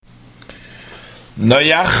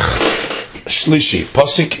Noach Shlishi,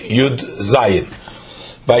 Posik Yud Zayin.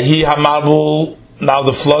 Vahi Hamabul, now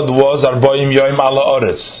the flood was Arboim Yoim Ala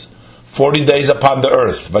Oretz, 40 days upon the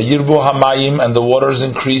earth. Vayirbu Hamayim, and the waters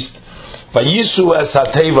increased. Vayisu Es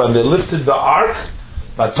HaTeva, and they lifted the ark.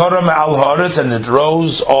 Vatorah Me'al Ha'oretz, and it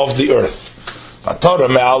rose off the earth. Vatorah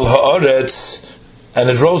Me'al Ha'oretz, and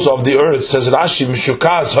it rose off the earth, says Rashi,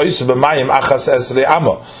 Mishukas Hoyse B'mayim Achas Esrei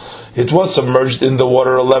Amo. It was submerged in the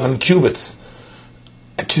water 11 cubits.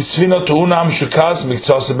 Kisvino Tu'unam Shukas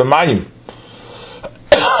Miktzose B'mayim.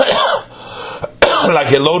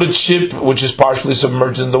 Like a loaded ship which is partially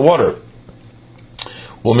submerged in the water.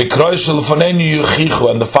 And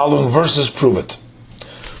the following verses prove it.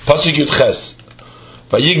 Pasuk Yud Ches.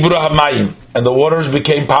 Vayigbu hamayim, and the waters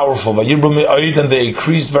became powerful. Vayirbu me'oid, and they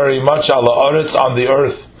increased very much ala oretz, on the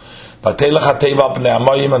earth. Vatelech hateva al pnei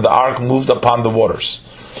hamayim, and the ark moved upon the waters.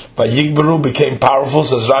 Vayigbu became powerful,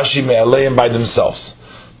 says Rashi, me'aleim, by themselves.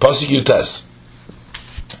 Pasuk Yud Tes.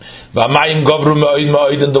 V'amayim govru me'oid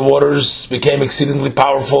me'oid, and the waters became exceedingly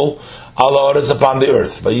powerful ala oretz, upon the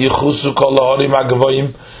earth. Vayichusu kol ha'orim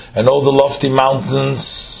ha'gavoyim, and all the lofty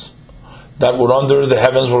mountains that were under the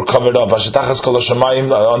heavens were covered up. Hashetachas kol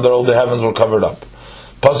hashamayim, under all the heavens were covered up.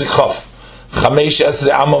 Pasuk Chaf. Chamesh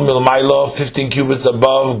esrei amo milmaylo, 15 cubits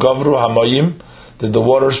above Gavru hamayim, did the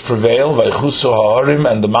waters prevail. Vaychusu ha'orim,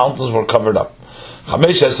 and the mountains were covered up.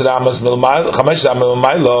 Chamesh esrei amos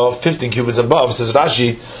milmaylo, 15 cubits above, says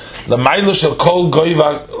Rashi, L'maylo shel kol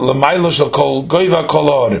goiva kol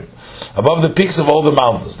ha'orim, above the peaks of all the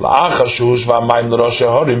mountains. La'achar shuhush v'amayim l'rosh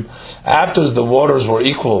ha'orim, after the waters were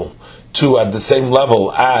equal to, at the same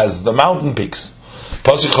level as the mountain peaks.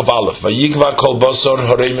 Pasuk Chav Aleph. Vayigva kol basar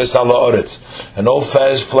haremes ala oretz, and all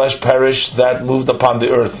flesh perished that moved upon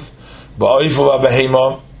the earth. Ba'oifu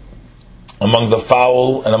v'behema, among the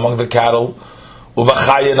fowl and among the cattle.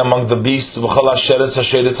 Uvachayin, among the beasts. Uvachal hasheretz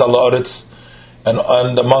hasheretz ala oretz, and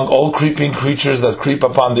among all creeping creatures that creep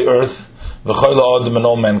upon the earth. V'chol ha'odem, and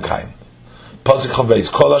all mankind. Pasuk Chav Beis.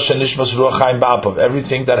 Kol asher nishmas ruach chaim ba'apav,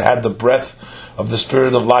 everything that had the breath of the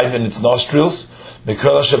spirit of life in its nostrils, of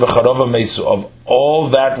all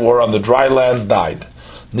that were on the dry land died.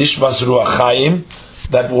 Nishmas ruach chaim,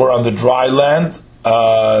 that were on the dry land,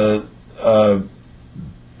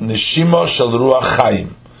 nishimo shel ruach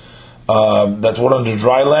chaim, that were on the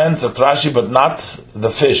dry land, Rashi, but not the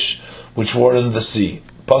fish which were in the sea.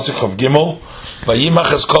 Pasuk of Gimel.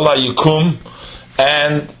 Vayimach es kol hayukum,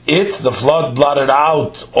 and it, the flood, blotted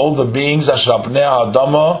out all the beings asher apnei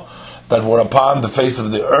ha'adama, that were upon the face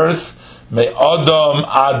of the earth, me Adam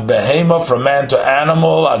ad behema, from man to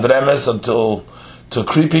animal, ad remes, until to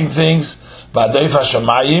creeping things, v'adoif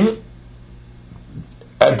hashamayim,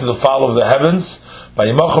 and to the fowl of the heavens,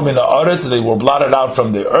 v'yimachom min ha'aretz, they were blotted out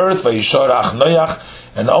from the earth, v'yishorach Noach,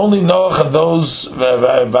 and only Noach and those,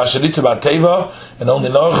 v'asheritu b'ateva, and only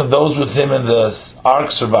Noach and those with him in the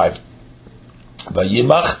ark survived.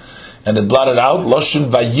 V'yimach, and it blotted out, loshun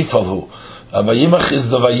v'yifalhu. Vayimach is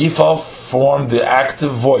the vayifal form, the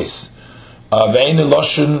active voice. Ve'eni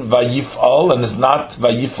loshun vayifal, and is not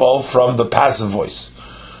vayifal from the passive voice.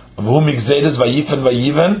 V'hu migzedus vayifan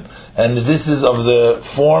vayivan, and this is of the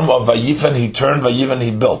form of vayifan, he turned, vayivan,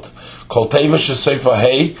 he built. Kol teva shesoifa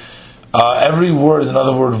hey, every word,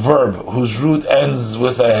 another word, verb, whose root ends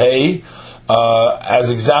with a hey, as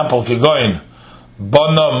example, kegoin,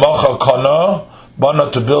 bana mocha kana,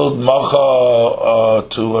 bana to build, mocha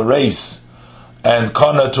to erase, and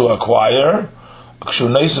kana to acquire.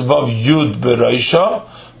 When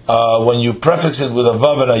you prefix it with a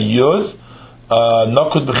vav and a yud,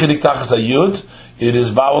 nakud b'chirik tachas a yud, it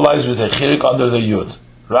is vowelized with a chirik under the yud.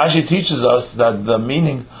 Rashi teaches us that the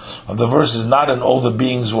meaning of the verse is not and all the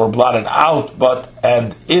beings were blotted out, but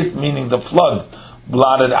and it, meaning the flood,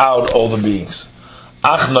 blotted out all the beings.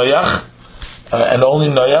 Ach Noach, and only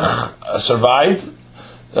Noach survived.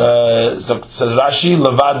 Says Rashi,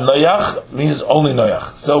 Levad Noach means only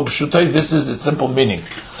Noach. So Pshutai, this is its simple meaning.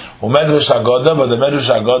 Umedrash Hagoda, but the Medrash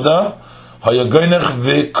Hagoda,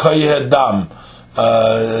 Hayagoynech v'koyedam,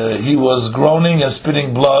 he was groaning and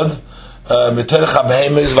spitting blood,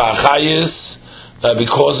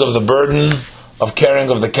 because of the burden of carrying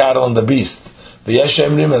of the cattle and the beast.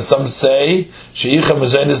 And some say that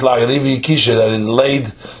it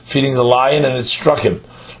laid feeding the lion and it struck him.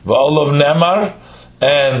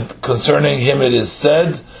 And concerning him it is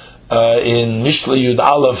said in Mishle Yud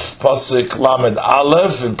Aleph Pasuk Lamed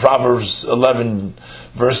Aleph in Proverbs 11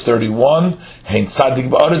 verse 31, Hein Tzadik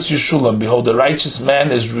Ba'aretz Yishulam, behold, the righteous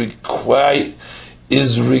man is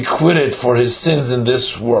requited for his sins in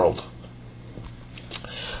this world.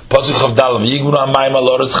 Pasuk Chav Daled, V'yigmuru hamayim al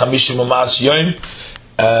oretz 50 u'mas yoim,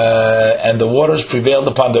 and the waters prevailed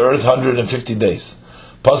upon the earth 150 days.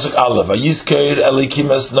 Pasuk Aleph, Vayizker Elikim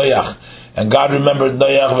es Noach, and God remembered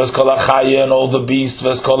Noach v'eskol hachaya and all the beasts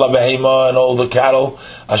v'eskol behema and all the cattle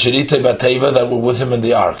asherite bateva that were with him in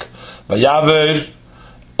the ark. Vayaver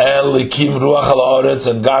Elikim ruach al haaretz,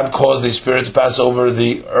 and God caused the spirit to pass over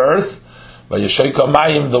the earth. Vayeshoika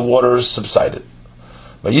mayim, the waters subsided.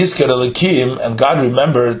 Vayizker Elikim, and God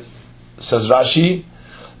remembered, says Rashi,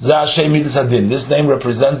 this name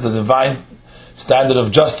represents the divine standard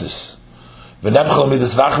of justice,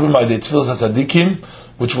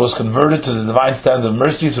 which was converted to the divine standard of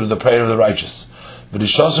mercy through the prayer of the righteous. But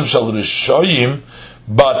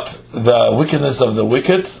the wickedness of the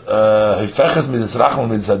wicked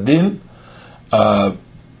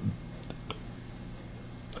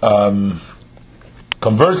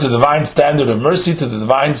converts the divine standard of mercy to the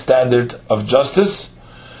divine standard of justice.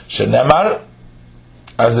 Shenemar,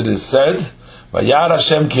 as it is said, Vayar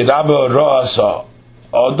Hashem ki rabba ro'asa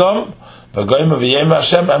Adam, v'goyim v'yem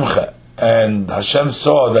Hashem emche. And Hashem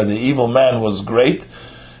saw that the evil man was great,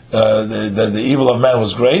 that the evil of man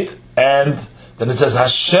was great, and then it says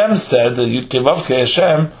Hashem said that Yud Kei Vav Kei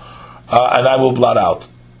Hashem, and I will blot out.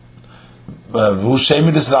 So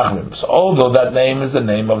although that name is the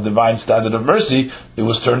name of divine standard of mercy, it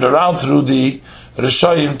was turned around through the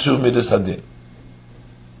Rishayim to Midas Hadin.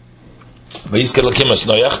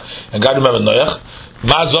 And God remembered Noach.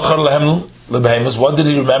 What did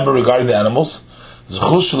he remember regarding the animals? The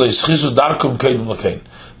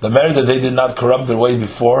merit that they did not corrupt their way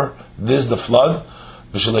before this, the flood,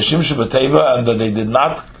 and that they did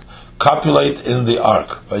not copulate in the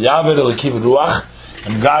ark.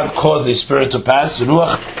 And God caused the spirit to pass.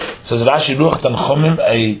 Ruach, says Rashi, Ruach Tanchumim,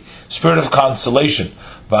 a spirit of consolation.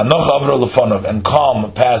 And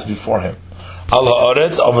calm passed before him. Al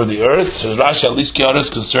ha'aretz, over the earth, says Rashi, at least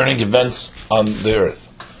concerning events on the earth.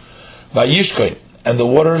 Vayishkoin, and the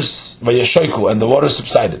waters, Vayashoiku, and the waters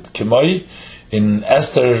subsided. Kimoi, in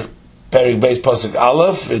Esther, Perik Beis Pasuk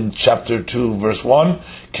Aleph, in chapter 2, verse 1,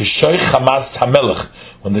 Kishoich Hamas Hamelech,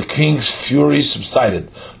 when the king's fury subsided.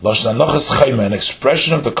 Loshna Noches Chayma, an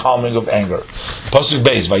expression of the calming of anger. Pasuk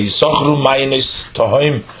Beis, Vayisochru Mayinis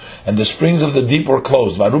Tohoim, and the springs of the deep were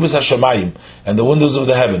closed. Varubis Hashamayim, and the windows of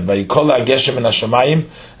the heaven. Vayikola Ageshem and Hashamayim,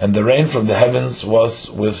 and the rain from the heavens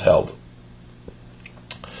was withheld.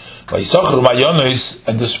 Vayisochru Mayonis,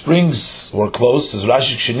 and the springs were closed. Says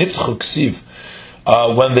Rashi, Ksheniftachu Ksiv,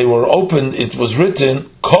 when they were opened, it was written,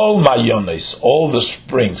 Kol Mayonis, all the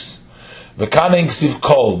springs. V'kanein Ksiv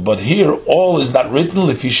Kol, but here all is not written,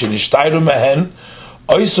 Lefi Shenishtayru Mehen,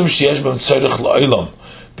 Oisum Sheyesh Bem Tzorech L'Olam,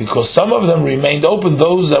 because some of them remained open,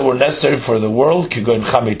 those that were necessary for the world,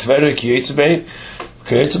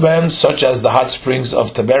 such as the hot springs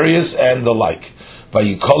of Tiberias and the like.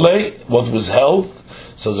 Vayikole, what was held,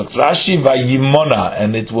 so Rashi, Vayimona,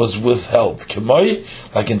 and it was withheld. Kemoi,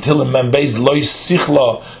 like until in Membeis, Loi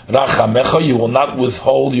Sichla Rachamecha, you will not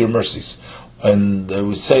withhold your mercies. And they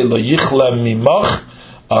would say, Lo Yichla Mimach,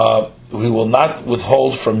 we will not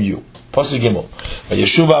withhold from you. Pasuk Gimel.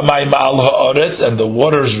 Yeshuva Mayim al ha'aretz, and the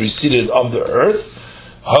waters receded of the earth.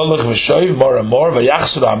 Halach v'shoiv, more and more.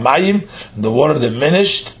 Vayachsur ha'mayim, and the water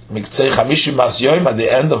diminished. Miktzei chamishim mas yoim, at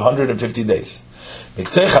the end of 150 days.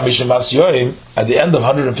 Miktzei chamishim mas yoim, at the end of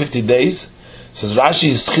 150 days, says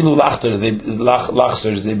Rashi, schilu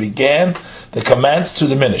lachsers, they began the commands to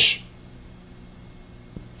diminish.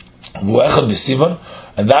 V'echad b'sivan,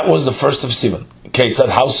 and that was the first of Sivan. Okay, it said,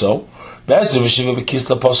 how so? On the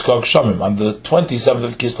 27th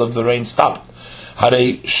of Kislev, the rain stopped.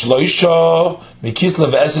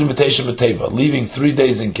 Leaving 3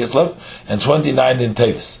 days in Kislev and 29 in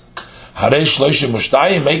Tevis.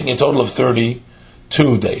 Making a total of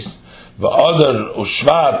 32 days. And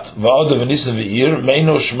Shvat,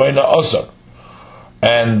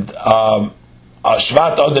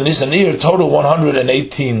 Adar, Nisan, Iyar, total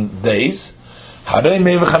 118 days.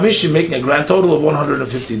 Making a grand total of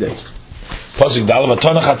 150 days. And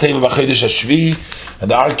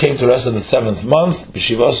the ark came to rest on the 7th month, the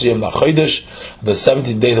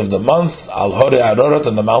 17th day of the month, Al Hore Arorat,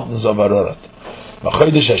 and the mountains of Arorat. In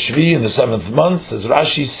the 7th month, says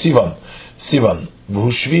Rashi, Sivan,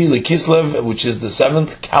 Kislev, which is the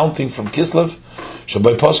 7th, counting from Kislev,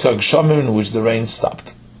 in which the rain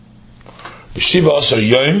stopped. On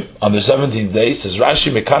the 17th day, says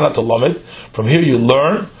Rashi, Mekana Tolomid, from here you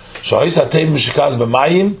learn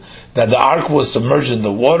that the ark was submerged in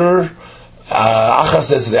the water,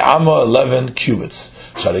 11 cubits.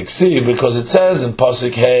 Because it says in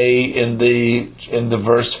Pasuk Hey, in the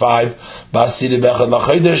verse 5,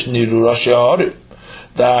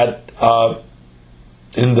 that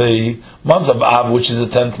in the month of Av, which is the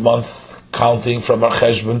 10th month, counting from our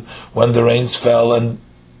Cheshbon, when the rains fell and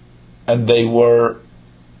they were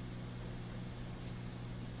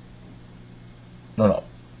it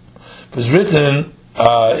was written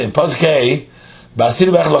in Pasuk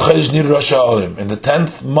in the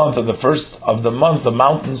 10th month, of the first of the month, the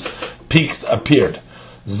mountains peaks appeared.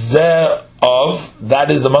 That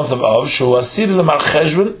is the month of Av,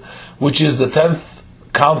 which is the 10th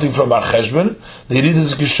counting from Mar Cheshbon,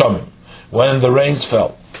 when the rains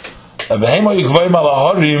fell. And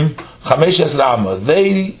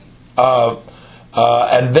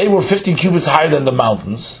they were 15 cubits higher than the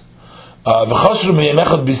mountains. And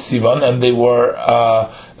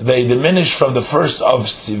they diminished from the first of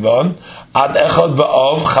Sivan ad echad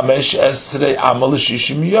ba'av 15 amal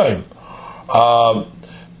shishim yom.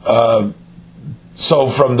 So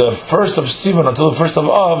from the first of Sivan until the first of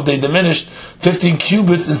Av, they diminished 15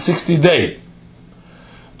 cubits in 60 days.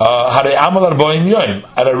 At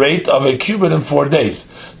a rate of a cubit in 4 days.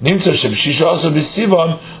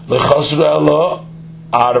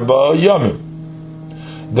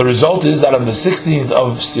 The result is that on the 16th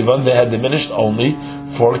of Sivan they had diminished only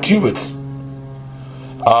 4 cubits.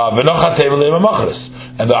 And the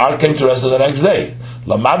ark came to rest the next day.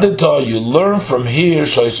 You learn from here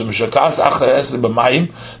that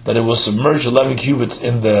it will submerge 11 cubits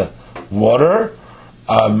in the water,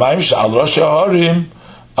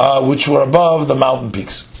 which were above the mountain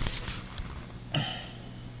peaks.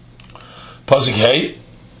 Pasuk Hey,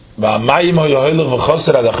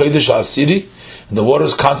 the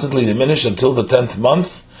waters constantly diminished until the 10th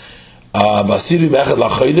month. In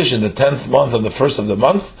the 10th month of the first of the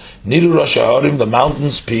month, the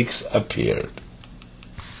mountains peaks appeared.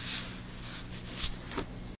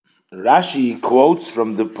 Rashi quotes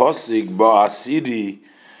from the Pasuk Ba'asiri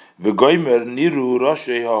V'goymer niru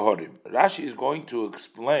roshei ha'horim. Rashi is going to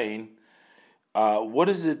explain what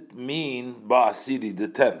does it mean Ba'asiri, the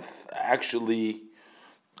 10th. Actually,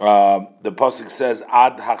 the pasuk says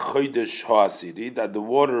ad hachodesh ha'asiri, that the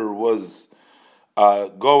water was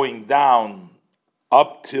going down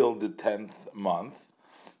up till the 10th month,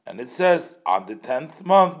 and it says on the 10th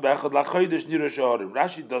month bechad lachodesh niru ha'horim.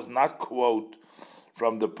 Rashi does not quote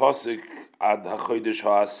from the pasuk ad hachodesh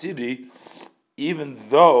ha'asiri, even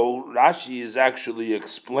though Rashi is actually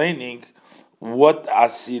explaining what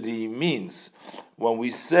asiri means. When we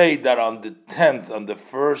say that on the 10th, on the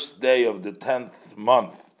first day of the 10th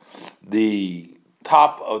month, the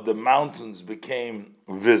top of the mountains became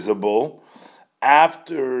visible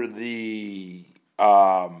after the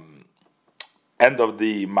end of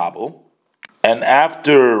the Mabul, and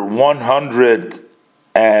after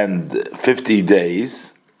 150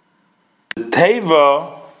 days, the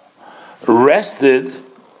Teva rested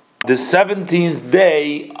the 17th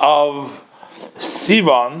day of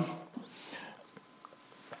Sivan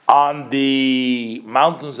on the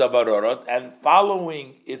mountains of Ararat, and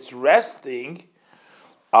following its resting,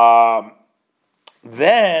 then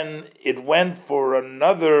it went for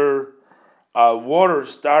another, water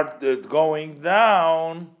started going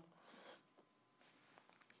down,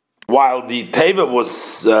 while the Teva was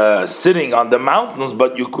sitting on the mountains,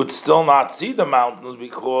 but you could still not see the mountains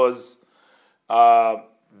because the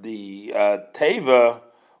Teva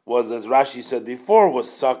was, as Rashi said before,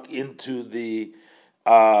 was sucked into the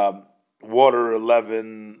water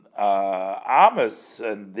 11 amas,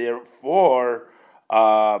 and therefore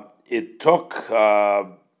it took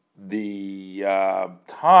the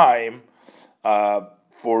time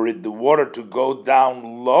for the water to go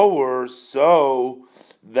down lower, so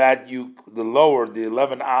that the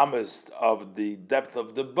 11 amas of the depth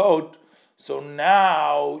of the boat. So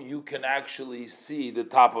now you can actually see the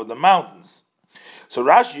top of the mountains. So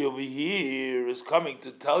Rashi over here is coming to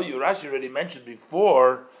tell you, Rashi already mentioned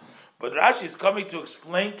before, but Rashi is coming to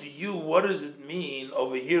explain to you what does it mean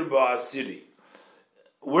over here Ba'asiri.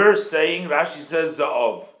 We're saying, Rashi says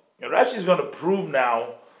Za'ov. And Rashi is going to prove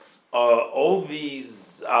now all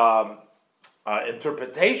these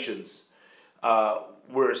interpretations.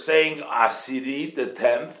 We're saying Asiri, the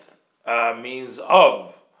 10th, means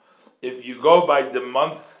Av. If you go by the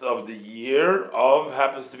month of the year, Av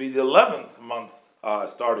happens to be the 11th month,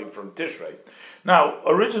 starting from Tishrei. Now,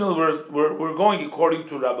 originally we're going according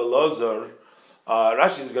to Rabbi Elazar.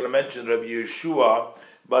 Rashi is going to mention Rabbi Yeshua,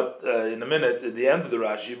 but in a minute at the end of the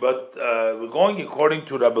Rashi. But we're going according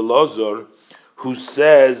to Rabbi Elazar, who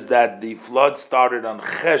says that the flood started on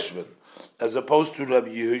Cheshvan, as opposed to Rabbi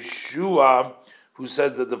Yeshua, who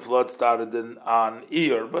says that the flood started on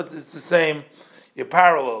Iyar. But it's the same,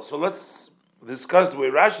 parallel. So let's discuss the way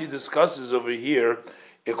Rashi discusses over here,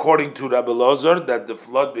 according to Rabbi Elazar, that the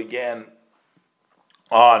flood began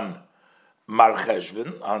on Mar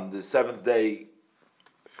Cheshvan, on the 7th day,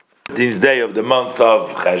 15th day of the month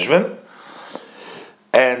of Cheshvan.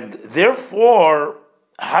 And therefore,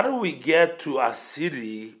 how do we get to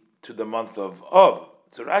Asiri, to the month of Av?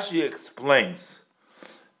 So Rashi explains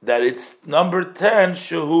that it's number 10,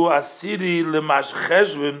 Shehu Asiri Lemash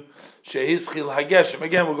Cheshvan Shehischil Hageshem.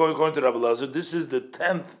 Again, we're going to Rabbi Lazar. This is the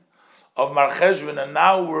 10th of Mar Cheshvan, and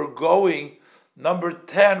now we're going number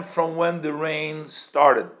 10 from when the rain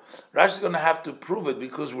started. Rashi's going to have to prove it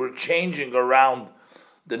because we're changing around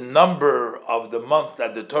the number of the month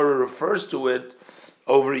that the Torah refers to it.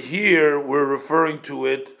 Over here, we're referring to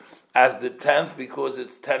it as the 10th because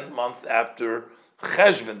it's 10th month after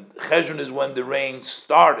Cheshvan. Cheshvan is when the rain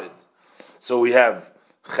started. So we have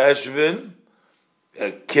Cheshvan,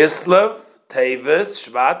 Kislev, Teves,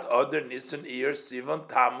 Shvat, Adar, Nisan, Iyar, Sivan,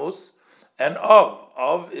 Tammuz, and Av.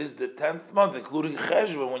 Av is the 10th month, including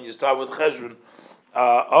Cheshvan. When you start with Cheshvan,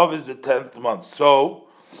 Av is the 10th month. So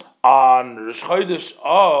on Rosh Chodesh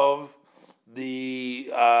Av, the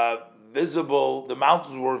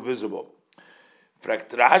mountains were visible.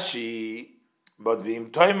 Fragt Rashi, but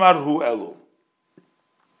v'im toimar hu Elul.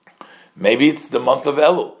 Maybe it's the month of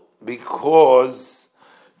Elul, because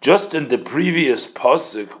just in the previous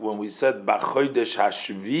pasuk, when we said B'chodesh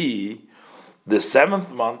Hashvi, the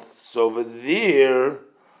 7th month, so over there,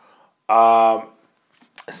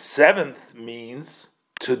 7th means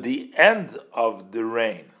to the end of the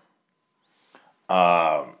rain.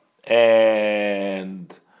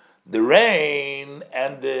 And the rain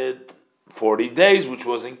ended 40 days, which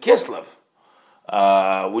was in Kislev.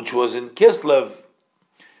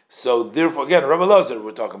 So therefore, again, Rabbi Lazar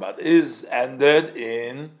we're talking about is ended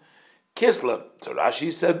in Kislev. So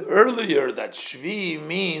Rashi said earlier that Shvi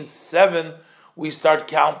means 7. We start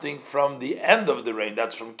counting from the end of the rain.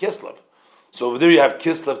 That's from Kislev. So over there you have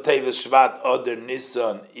Kislev, Teves, Shvat, Adar,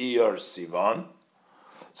 Nisan, Iyar, Sivan.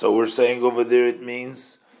 So we're saying over there it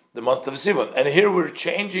means the month of Sivan. And here we're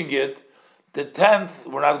changing it to 10th.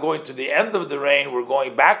 We're not going to the end of the rain. We're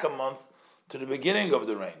going back a month to the beginning of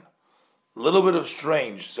the rain. A little bit of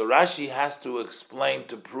strange. So Rashi has to explain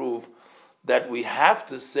to prove that we have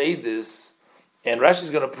to say this, and Rashi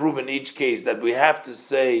is going to prove in each case that we have to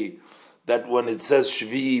say that when it says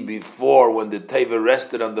Shvi before, when the Teva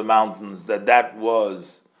rested on the mountains, that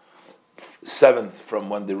was 7th from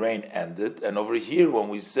when the rain ended. And over here, when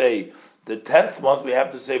we say the 10th month, we have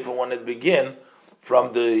to say from when it began,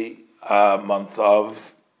 from the month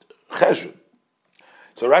of Cheshvan.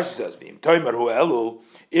 So Rashi says,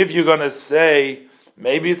 if you're going to say,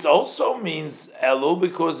 maybe it also means Elul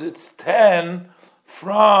because it's 10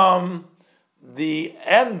 from the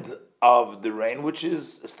end of the rain, which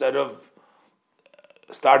is, instead of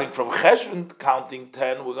starting from Cheshvan, counting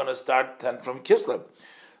 10, we're going to start 10 from Kislev.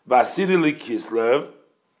 Vasili Kislev,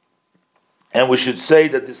 and we should say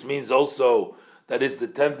that this means also that it's the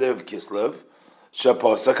 10th day of Kislev.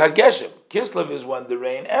 Shaposak HaGeshem. Kislev is when the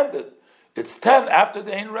rain ended. It's 10 after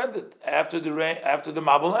the rain ended, after the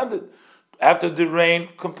Mabul ended, after the rain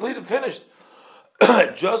completed, finished.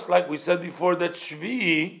 Just like we said before that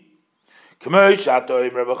Shvi,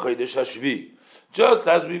 just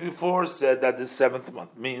as we before said that the 7th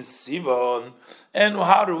month means Sivan, and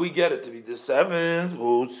how do we get it to be the 7th?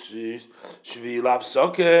 Shvi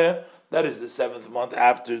Lavsoke, that is the 7th month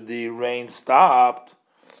after the rain stopped.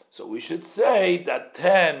 So we should say that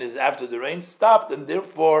 10 is after the rain stopped, and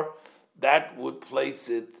therefore that would place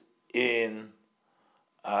it in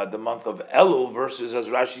the month of Elul, versus, as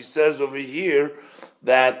Rashi says over here,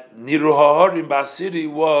 that Niru HaHarim Basiri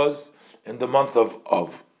was in the month of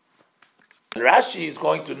Av. And Rashi is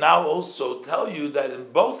going to now also tell you that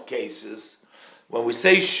in both cases, when we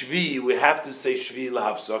say Shvi, we have to say Shvi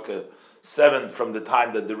Lahavsaka, 7 from the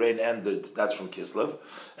time that the rain ended, that's from Kislev.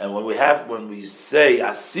 And when we say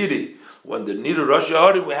Asiri, when the Niru Rosh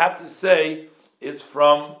Hashanah, we have to say it's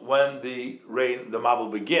from when the rain, the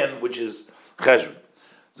Mabul began, which is Cheshvan.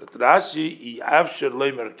 So Rashi,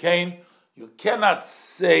 you cannot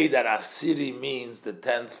say that Asiri means the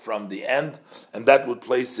 10th from the end, and that would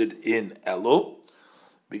place it in Elul,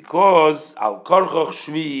 because Al Korchoch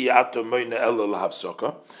Shvi Atomoyne Elul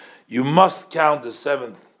Havsoka, you must count the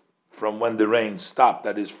 7th from when the rain stopped,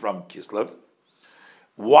 that is from Kislev.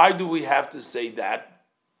 Why do we have to say that?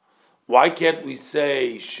 Why can't we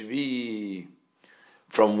say Shvi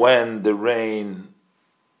from when the rain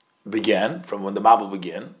began, from when the Mabul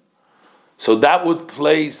began? So that would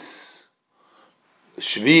place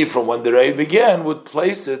Shvi from when the rain began, would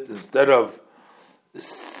place it, instead of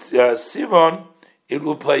Sivan, it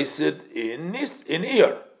will place it in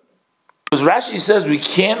Iyar. Because Rashi says we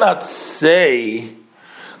cannot say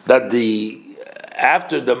that the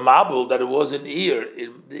after the Mabul that it was in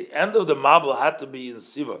Iyar, the end of the Mabul had to be in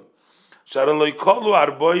Sivan.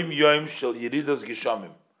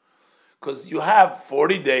 Because you have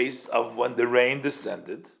 40 days of when the rain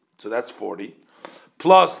descended, so that's 40.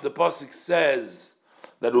 Plus the pasuk says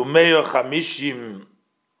that Umeyo Chamishim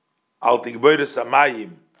al Tigboire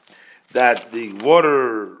Samayim, that the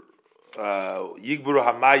water Yigburu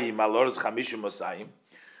Hamayim al Oretz Chamishim Masayim.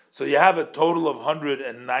 So you have a total of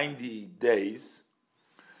 190 days.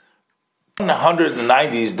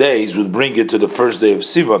 190 days would bring it to the first day of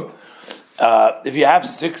Sivan. If you have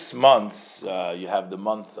 6 months, you have the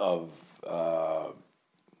month of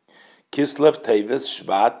Kislev, Teves,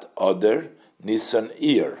 Shvat, Oder, Nisan,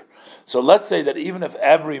 Iyar. So let's say that even if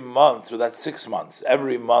every month, so that's 6 months,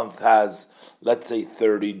 every month has, let's say,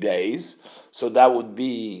 30 days, so that would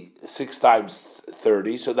be 6 times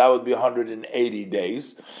 30, so that would be 180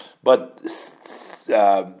 days. But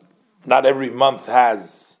not every month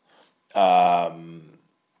has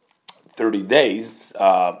 30 days.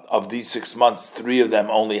 Of these 6 months, 3 of them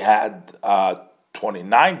only had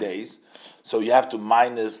 29 days. So you have to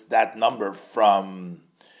minus that number from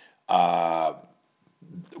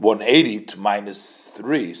 180 to minus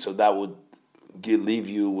 3. So that would leave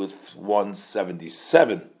you with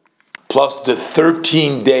 177. Plus the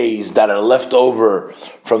 13 days that are left over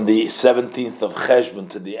from the 17th of Cheshvan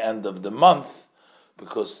to the end of the month,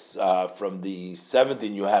 because from the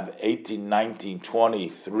 17 you have 18, 19,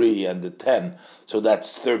 23, and the 10, so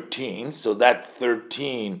that's 13. So that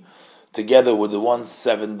 13 together with the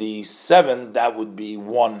 177, that would be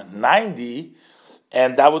 190,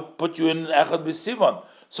 and that would put you in Echad B'Sivan.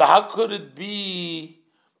 So how could it be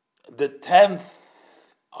the 10th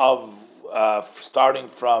of starting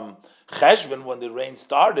from Cheshvan when the rain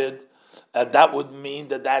started? That would mean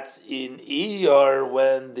that that's in Iyar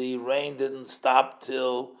when the rain didn't stop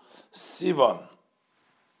till Sivan.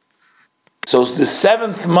 So the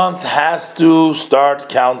 7th month has to start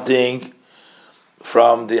counting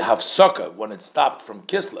from the Hafsaka, when it stopped from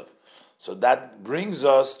Kislev. So that brings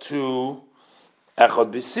us to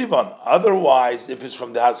Echad B'Sivan. Otherwise, if it's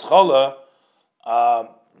from the Haskalah,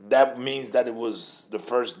 that means that it was the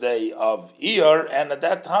first day of Iyar, and at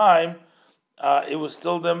that time, it was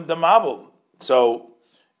still the Mabul. So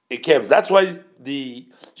it came. That's why the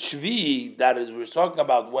Shvi that is we're talking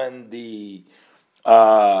about when the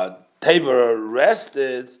Taver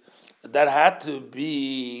rested, that had to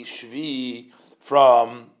be Shvi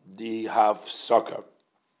from the Hafsaka.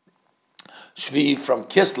 Shvi from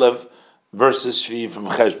Kislev versus Shvi from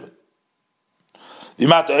Cheshvan.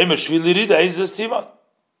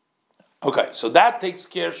 Okay, so that takes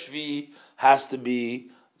care. Shvi has to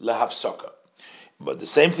be lehafsaka. But the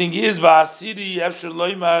same thing is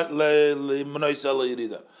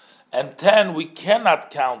and 10 we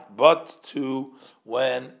cannot count but to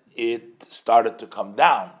when it started to come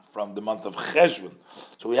down from the month of Cheshvan.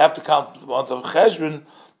 So we have to count the month of Cheshvan,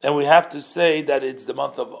 and we have to say that it's the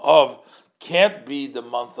month of Av, can't be the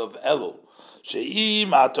month of Elul.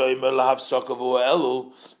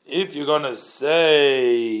 If you're going to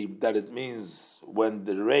say that it means when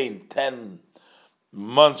the rain, 10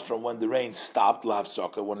 months from when the rain stopped,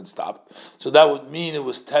 when it stopped, so that would mean it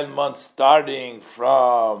was 10 months starting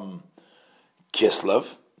from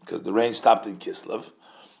Kislev, because the rain stopped in Kislev.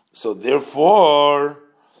 So therefore,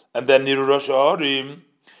 and then Niru Rosh Hashanah,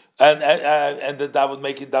 and that would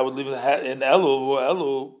make it, that would leave it in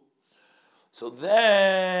Elul. So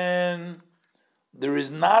then there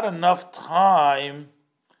is not enough time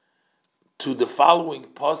to the following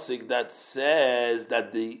pasuk that says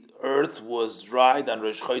that the earth was dried on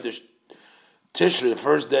Rosh Chodesh Tishrei, the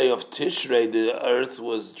first day of Tishrei, the earth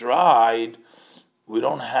was dried. We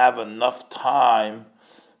don't have enough time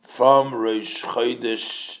from Rosh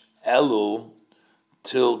Chodesh Elul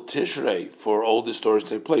till Tishrei for all the stories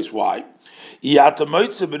to take place. Why? You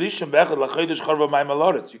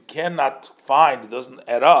cannot find, it doesn't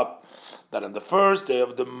add up, that on the first day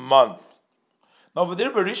of the month. Now, over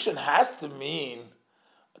there, Berishan has to mean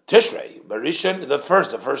Tishrei. Berishan, the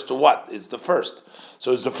first to what? It's the first.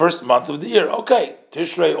 So it's the first month of the year. Okay,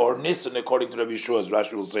 Tishrei or Nisan, according to Rabbi Yeshua, as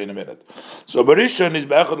Rashi will say in a minute. So Berishan is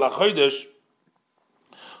Be'echad LaChodesh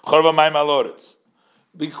Chorva Mayim Aloretz.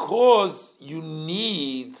 Because you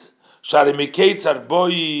need Shari Miketz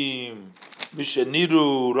Arboim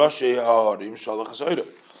Misheniru Roshei Harim Shalach HaSoirim.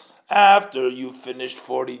 After you finished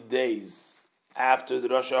 40 days after the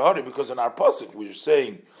Rosh Hashanah, because in our pasuk we're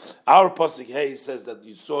saying, our pasuk hey says that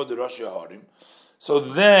you saw the Rosh Hashanah. So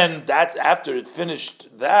then that's after it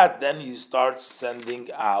finished that, then he starts sending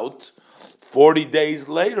out. 40 days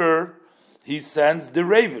later, he sends the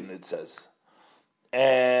raven, it says.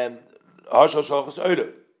 And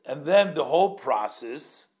And then the whole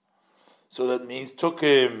process, so that means took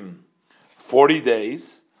him 40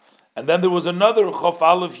 days, and then there was another Chof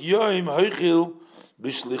Aleph Yoim Hoichil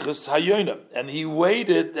Bishlichus Hayoina, and he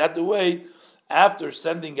waited, had to wait after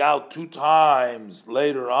sending out 2 times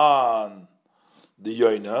later on the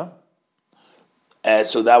Yoina.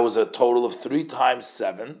 So that was a total of 3 times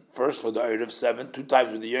 7. First for the Erev 7, 2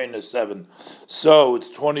 times with the Yoina 7. So it's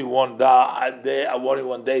 21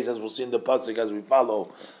 days, as we'll see in the pasuk as we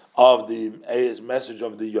follow, of the message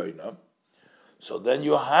of the Yoina. So then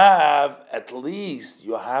you have at least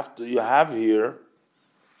you have here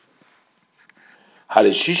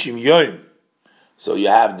Harishishim Yoim. So you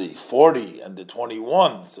have the 40 and the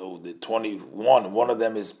 21. So the 21, one of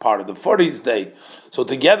them is part of the 40th day. So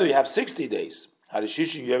together you have 60 days.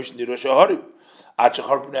 Harishishim Yoim Shnei Rosh Haharim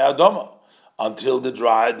Achachar Pnei Adama, until the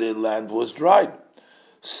land was dried.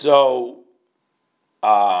 So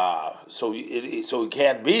it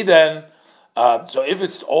can't be then. So if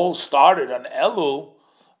it's all started on Elul,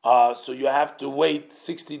 so you have to wait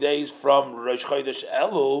 60 days from Rosh Chodesh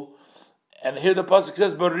Elul, and here the pasuk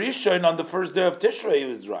says, "Barishon on the first day of Tishrei it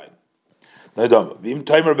was dried."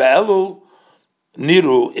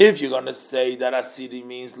 Niru, if you're going to say that Asiri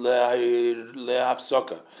means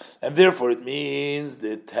lehafsoka, and therefore it means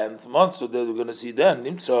the 10th month, so that we're going to see then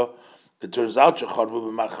Nimtzo. It turns out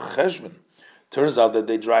that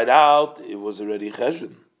they dried out; it was already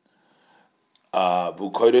Cheshvan.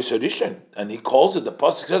 And he calls it, the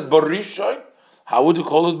pasuk says Barishon. How would you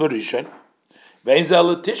call it Barishon?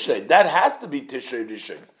 Tishrei. That has to be Tishrei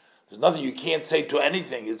Rishon. There's nothing you can't say to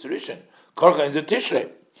anything. It's Rishon. Korcha is a Tishrei.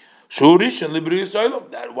 Shu Rishon Librius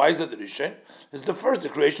Olam. Why is that the Rishon? It's the first, the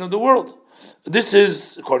creation of the world. This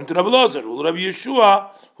is according to Rabbi Lozer. Rabbi Yeshua,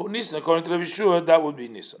 who Nisan, according to Rabbi Yeshua, that would be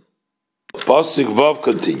Nisan. Pasuk Vav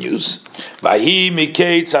continues. Vahi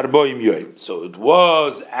Mikeitz Arboim Yoim. So it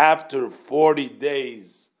was after 40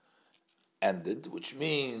 days ended, which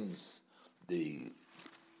means the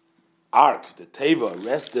ark, the Teva,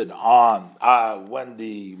 rested on when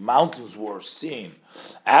the mountains were seen.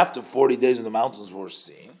 After 40 days when the mountains were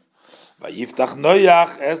seen, Vayiftach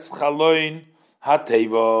Noach es Chaloin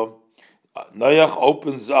HaTeva. Noach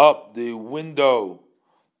opens up the window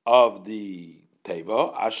of the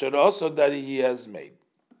Teva, Asher also that he has made.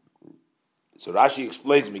 So Rashi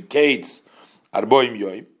explains Mikeitz Arboim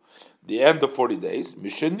Yoim, the end of 40 days,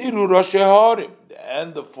 Misheniru Rosh Haharim, the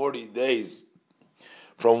end of 40 days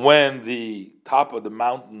from when the top of the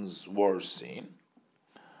mountains were seen.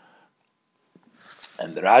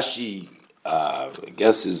 And the Rashi, I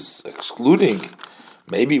guess, is excluding.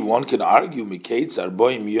 Maybe one can argue Mikeitz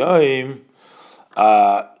Arboim Yoim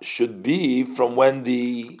should be from when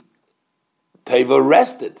the Teva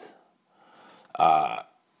rested.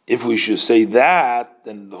 If we should say that,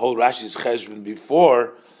 then the whole Rashi's Cheshbon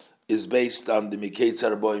before is based on the Mikeitz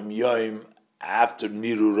Arboim Yoim after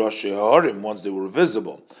Niru Rosh Haharim, once they were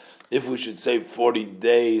visible. If we should say 40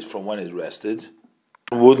 days from when it rested,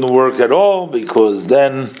 it wouldn't work at all, because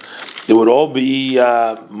then it would all be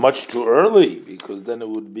much too early, because then it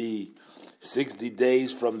would be 60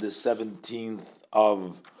 days from the 17th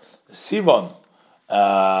of Sivan.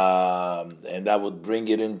 And that would bring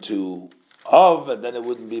it into and then it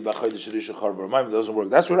wouldn't be B'chodesh Rishon Chorva Ramayim. It doesn't work.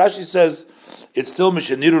 That's what Rashi says. It's still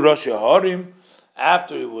Misheniru Rosh Haharim,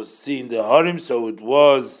 after it was seen the Harim, so it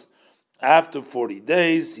was after 40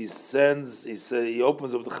 days. He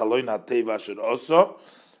opens up the Chaloin HaTeva Asher also,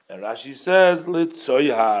 and Rashi says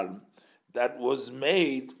Litzoyhar, that was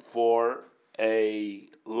made for a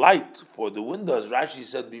light for the windows. Rashi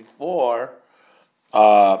said before,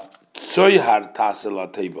 Tzoyhar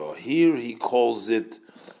Tasel HaTeva. Here he calls it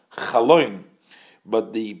Chaloin,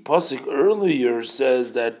 but the pasuk earlier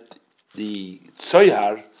says that the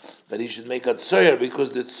Tzoyhar, that he should make a Tzoyar,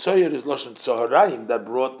 because the Tzoyar is Lashon Tzoharayim, that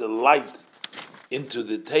brought the light into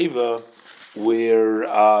the Teva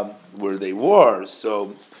where they were.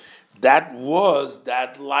 So that was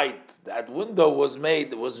that light, that window was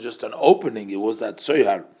made. It wasn't just an opening; it was that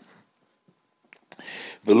Tzoyar.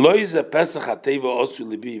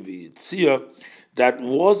 That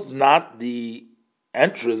was not the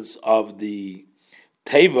entrance of the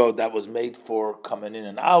Teva that was made for coming in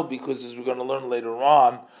and out, because as we're going to learn later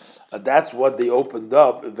on, that's what they opened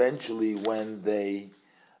up eventually when they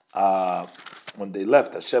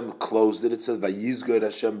left. Hashem closed it. It says Vayizgod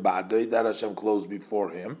Hashem Ba'adoi, that Hashem closed before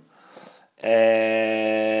him,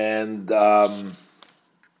 and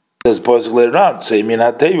there's a pasuk later on, Seimin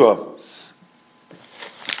HaTeva.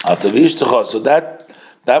 So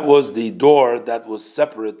that was the door that was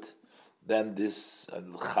separate than this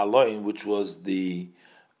Chaloin, which was the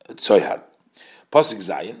Tzoyhar. Pasuk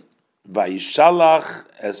Zayin, Vayishalach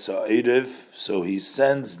es ha'erev, so he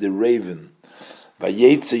sends the raven.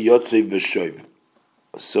 Vayetze yotzei v'shoiv.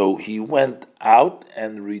 So he went out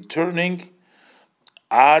and returning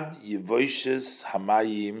ad yevoishes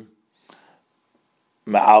hamayim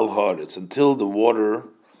ma'al haaretz, until the water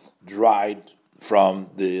dried from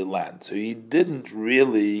the land. So he didn't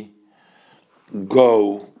really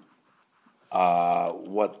go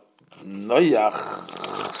what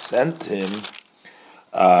Noach sent him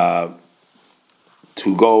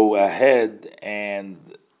to go ahead and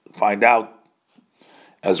find out,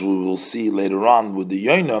 as we will see later on with the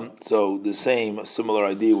Yoinam. So the similar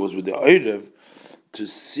idea was with the Oirev, to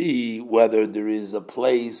see whether there is a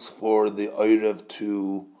place for the Oirev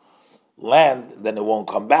to land, then it won't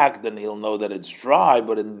come back, then he'll know that it's dry.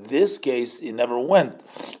 But in this case, it never went.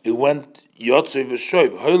 It went Yotzei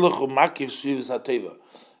v'shoiv, hoilechu makiv sviv hateva.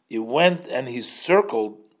 He went and he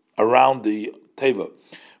circled around the teva.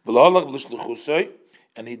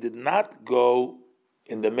 And he did not go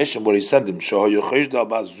in the mission where he sent him,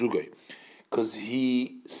 because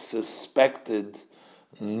he suspected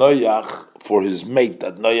Noach for his mate,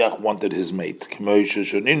 that Noach wanted his mate. As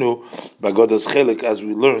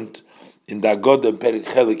we learned in the Agoda Perik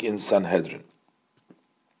Chelik in Sanhedrin.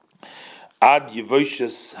 Ad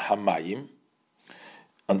Yevoishes Hamayim,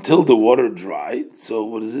 until the water dried. So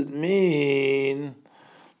what does it mean?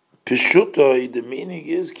 Pishutoi, the meaning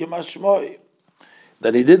is Kimashmoi,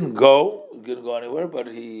 that he didn't go anywhere, but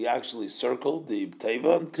he actually circled the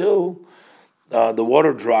Teva until the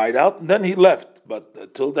water dried out, and then he left. But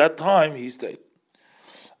until that time, he stayed.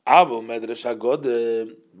 Avo Medrash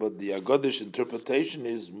Agode, but the Agodish interpretation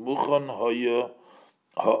is Muchon Hoya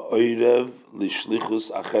Ha'oirev Lishlichus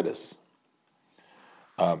Acheres.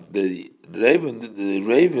 The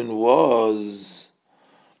raven was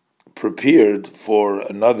prepared for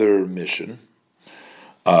another mission.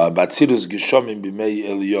 Batzirus Gishomim Bimei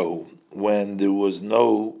Eliyahu, when there was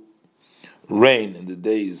no rain in the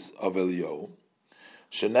days of Eliyahu.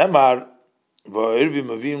 Shenemar Va'irvim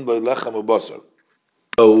Avim Lo'lechem Ubasar.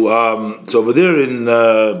 So over there in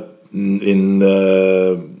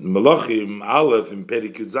Malachim Aleph in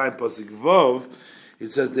Perik Yud Zayin Pasuk Vav,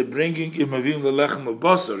 it says they're bringing imavim lelechem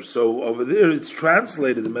basar. So over there it's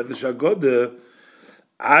translated the Medrash Agoda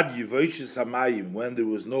ad yivoishes hamayim, when there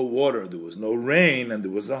was no water, there was no rain, and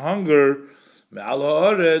there was a hunger me'al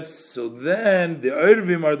haaretz. So then the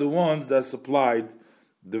Ervim are the ones that supplied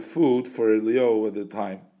the food for Eliyahu at the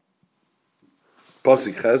time.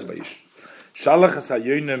 Pasuk Ches Vaish Shalach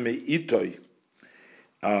hasayoyna me'itoi.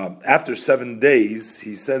 After 7 days,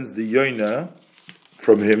 he sends the yoina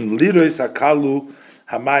from him liroy sakalu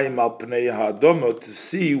hamayim al pnei ha'adomo, to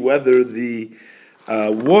see whether the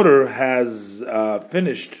water has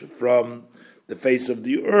finished from the face of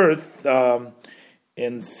the earth,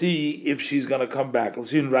 and see if she's going to come back. Let's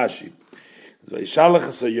see in Rashi.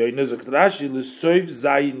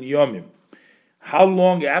 How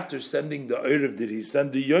long after sending the Erev did he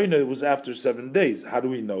send the Yoina? It was after 7 days. How do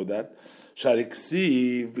we know that? Sharik,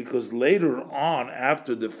 because later on,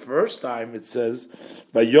 after the first time, it says,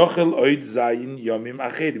 Vayochel oid zayin yomim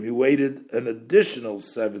achedim. He waited an additional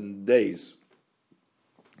 7 days.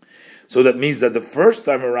 So that means that the first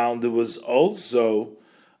time around, it was also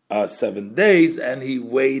 7 days, and he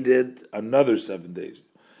waited another 7 days.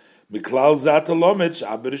 Miklal zatalomich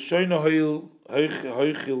aber shoyno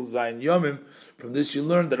hoichil zayin yomim. From this you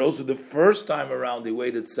learn that also the first time around, he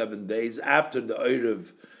waited 7 days. After the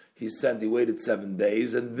Erev, he waited 7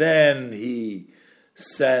 days, and then he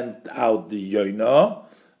sent out the Yoina,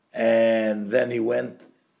 and then he went,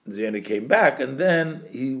 the Yoina came back, and then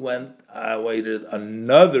he waited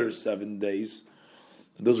another 7 days.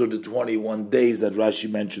 Those are the 21 days that Rashi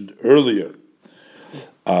mentioned earlier.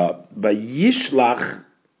 By Yishlach,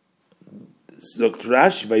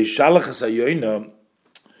 Rashi, by Yishalach HaSayoina,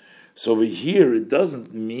 so over here it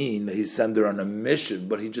doesn't mean he sent her on a mission,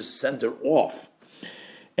 but he just sent her off.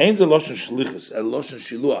 It doesn't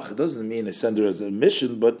mean he sent her as a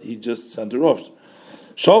mission, but he just sent her off.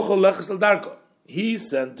 He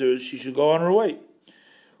sent her, she should go on her way.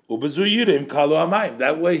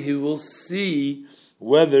 That way he will see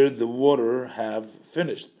whether the water have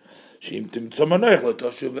finished. If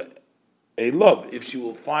she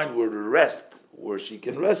will find where to rest, where she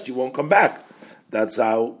can rest, she won't come back. That's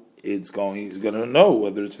how it's going. He's going to know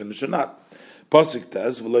whether it's finished or not. Pasuk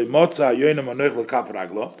tes,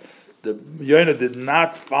 the Yoina did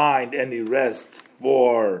not find any rest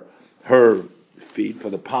for her feet, for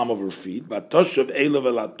the palm of her feet.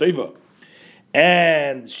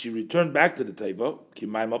 And she returned back to the teva,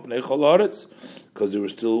 because there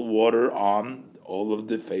was still water on all of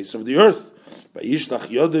the face of the earth.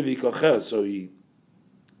 So he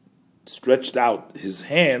stretched out his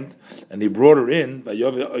hand and he brought her in. He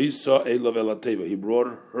brought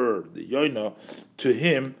her, the yoina, to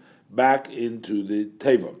him back into the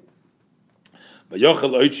teva. He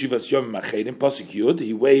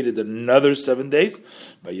waited another 7 days,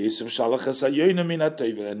 and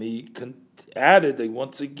he added, they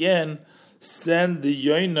once again send the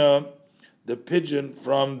yoina, the pigeon,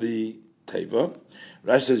 from the teva.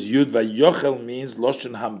 Rashi says Yud Vayochel means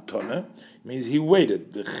Loshen Hamtone, means he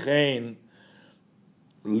waited. V'chein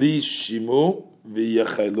li shimu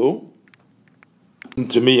v'yachelu. Listen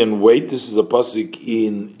to me and wait. This is a pasuk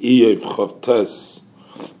in Iyov Chavtes,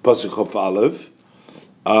 pasuk Chav Aleph,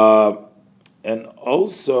 and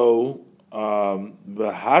also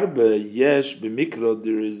B'harbe Yesh B'mikra.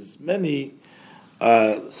 There is many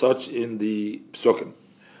such in the psukim.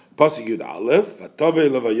 Pasuk Yud Aleph, Vatove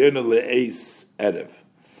levayona le'eis erev.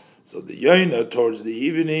 So the Yoina towards the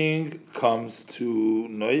evening comes to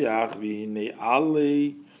Noach v'hinei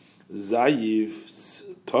alei zayiv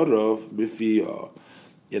torov b'fiha.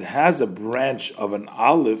 It has a branch of an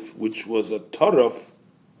olive which was a torov.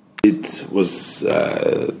 It was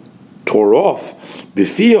tore off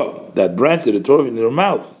b'fiha. That branch that it tore off in her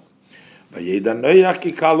mouth. So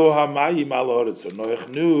Noach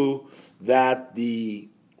knew that the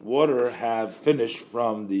water have finished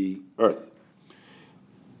from the earth.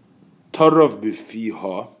 Torov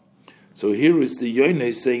b'fiha. So here is the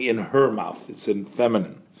yoina saying in her mouth. It's in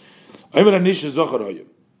feminine. So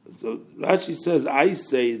Rashi says, I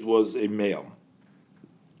say it was a male.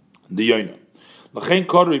 The yoina.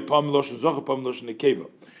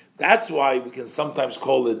 That's why we can sometimes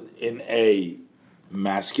call it in a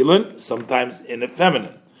masculine, sometimes in a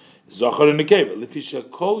feminine. Zochar and nekeva.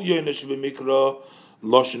 Lefisha kol yoina shebemikra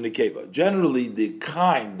loshen nekeva. Generally, the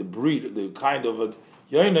kind, the breed, the kind of a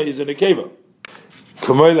yoina is a nekeva.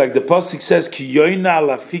 Like the pasuk says, ki yoina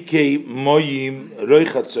lafike moyim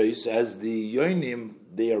roichatzois. As the yoinim,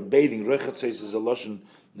 they are bathing. Roichatzois is a loshen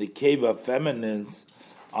nekeva, feminines,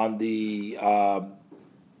 on the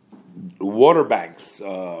water banks.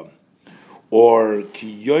 Or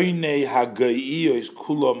ki yoine hagayiyos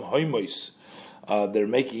kulam hoimois. They're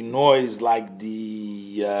making noise like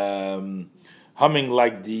the humming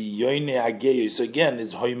like the yoine hagayos. Again,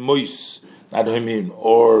 it's hoimois, not hoimim.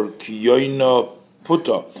 Or ki yoina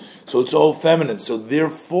puta. So it's all feminine. So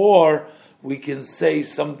therefore, we can say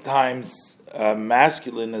sometimes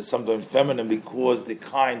masculine and sometimes feminine because the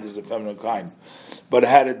kind is a feminine kind. But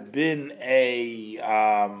had it been a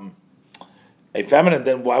feminine,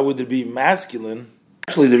 then why would it be masculine?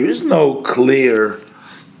 Actually, there is no clear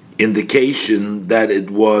indication that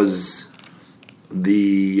it was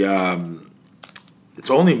the. It's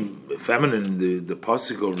only feminine in the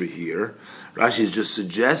pasuk over here. Rashi is just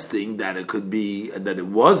suggesting that it could be that it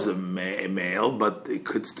was a male, but it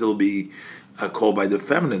could still be called by the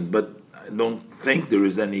feminine. But I don't think there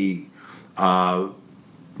is any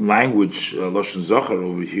language lashon zachar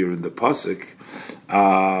over here in the pasuk.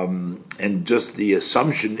 And just the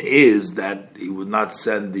assumption is that he would not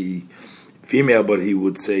send the female, but he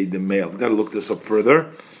would say the male. We've got to look this up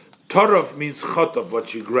further. Taraf means chotav,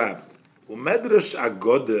 what you grab. Umedrash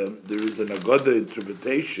agoda, there is an agoda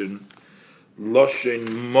interpretation, loshen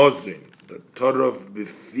mozin. The taraf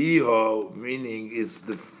bifiha, meaning it's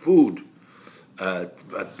the food. Teref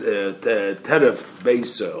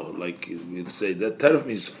beiso, like we'd say, that teref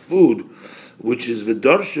means food, which is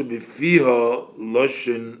v'darsha bifiha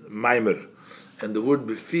loshen maimer, and the word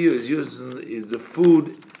bifiha is used is the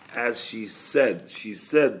food as she said. She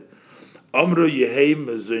said, "Amro yehei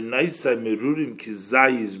mezonaisai merurim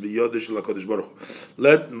kizayis biyodesh lakodesh baruch."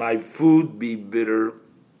 Let my food be bitter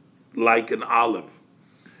like an olive.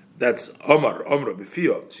 That's Amra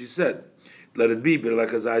bifiha. She said, "Let it be bitter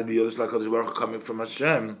like a zayis biyodesh lakodesh baruch," coming from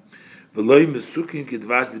Hashem. V'loy mesukin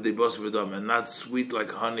kidvat b'deibos v'dam, and not sweet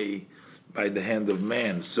like honey by the hand of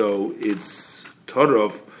man. So it's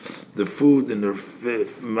Torov, the food in her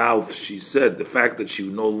mouth, she said, the fact that she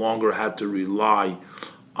no longer had to rely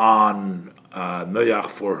on Noach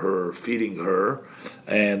for her, feeding her,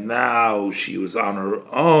 and now she was on her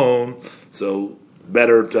own, so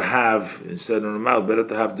better to have, instead of her mouth, better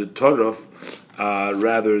to have the Torov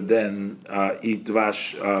rather than eat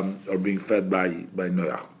dvash or being fed by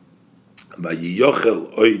Noach. By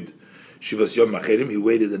Yochel Oid Shivas Yom Macherim, he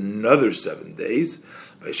waited another 7 days.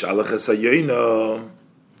 And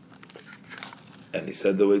he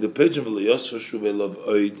sent away the pigeon,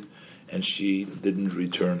 and she didn't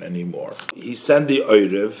return anymore. He sent the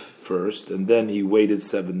Oirev first, and then he waited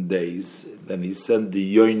 7 days. Then he sent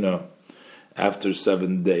the Yoina after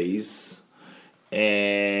 7 days,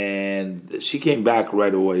 and she came back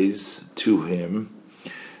right away to him.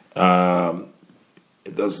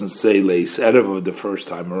 It doesn't say Leis Erev the first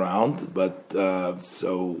time around, but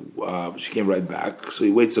she came right back. So he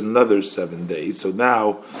waits another 7 days. So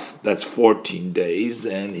now that's 14 days,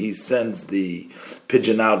 and he sends the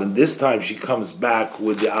pigeon out. And this time she comes back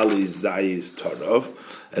with the Ali Zayis Tarov,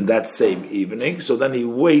 and that same evening. So then he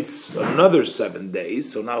waits another 7 days.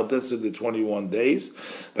 So now that's the 21 days.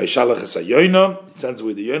 By Shalach Hasayoina, he sends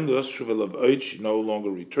away the Yon, Shuvel of Oich, she no longer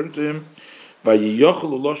returned to him.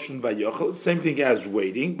 Same thing as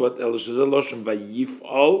waiting, but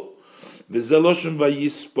vayifal,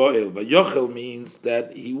 vayispoil. Means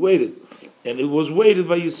that he waited, and it was waited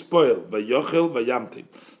vayispoil. Vayochel vayamtin.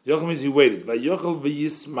 Yochel means he waited. Vayochel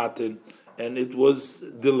vayismatin, and it was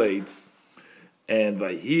delayed. And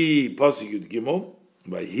vayhi pasuk yud gimel,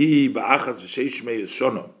 vayhi ba'achas v'sheish mei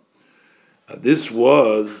shono. This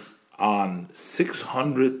was on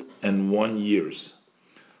 601 years.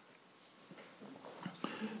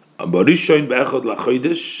 On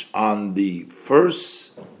the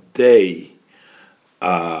first day,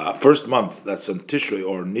 first month, that's on Tishrei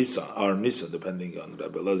or Nisan, depending on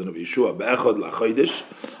Rabbi Elazar of Yeshua, Be'echod LaChodesh,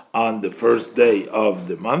 on the first day of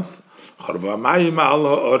the month,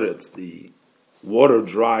 the water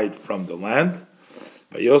dried from the land.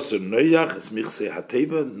 Noach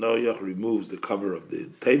removes the cover of the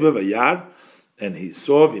Teva, and he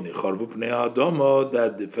saw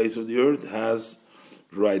that the face of the earth has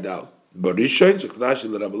dried out. Barishain,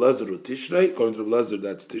 according to Rabbi Elazar,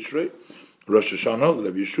 that's Tishrei. Rosh Hashanah,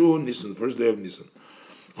 Rabbi Yeshua, Nisan, the first day of Nisan.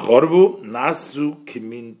 Chorvu nasu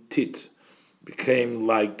kimin tit, became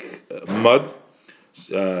like mud,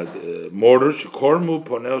 mortar. Shekormu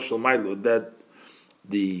ponel shalmaylo, that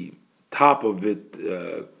the top of it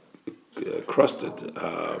crusted.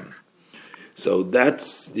 So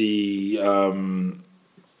that's the.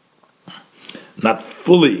 Not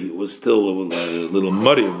fully, it was still a little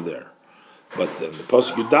muddy over there. But then the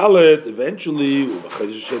Pasuk Yudalet, eventually,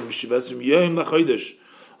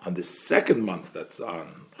 on the second month, that's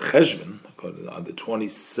on Cheshvan, on the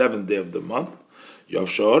 27th day of the month, Yav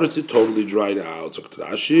Sha'aretz, it totally dried out. So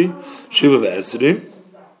Rashi, Shiva V'Esrim,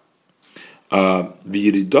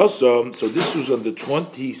 V'Yiridosam, so this was on the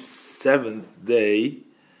 27th day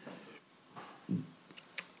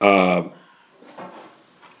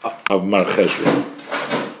of Mar Cheshvan,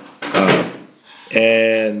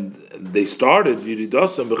 and they started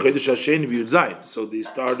Viridosam b'Chodesh Hasheni b'Yudzayin. So they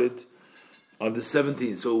started on the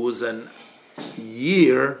 17th. So it was a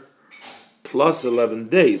year plus 11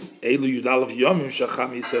 days. Elu Yudalef Yomim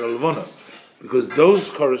Shacham Yisrael Alvona, because those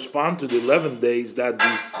correspond to the 11 days that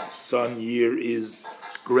the sun year is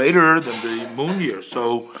greater than the moon year.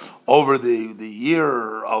 So over the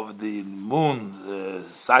year of the moon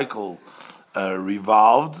cycle.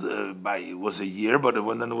 Revolved it was a year, but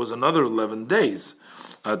then there was another 11 days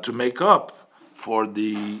to make up for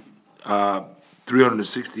the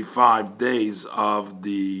 365 days of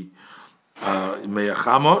the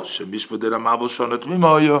Meyachamo,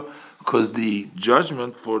 because the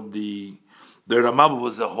judgment for the Ramabel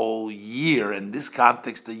was a whole year. In this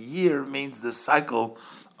context, a year means the cycle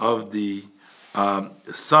of the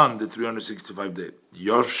sun, the 365 days.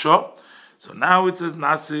 Yorsha. So now it says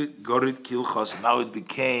Nasi Gorit Kilchos. Now it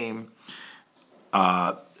became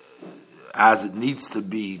as it needs to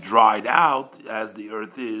be dried out, as the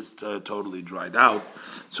earth is totally dried out.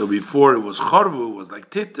 So before it was Chorvu, it was like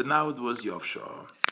Tit, and now it was Yovsha.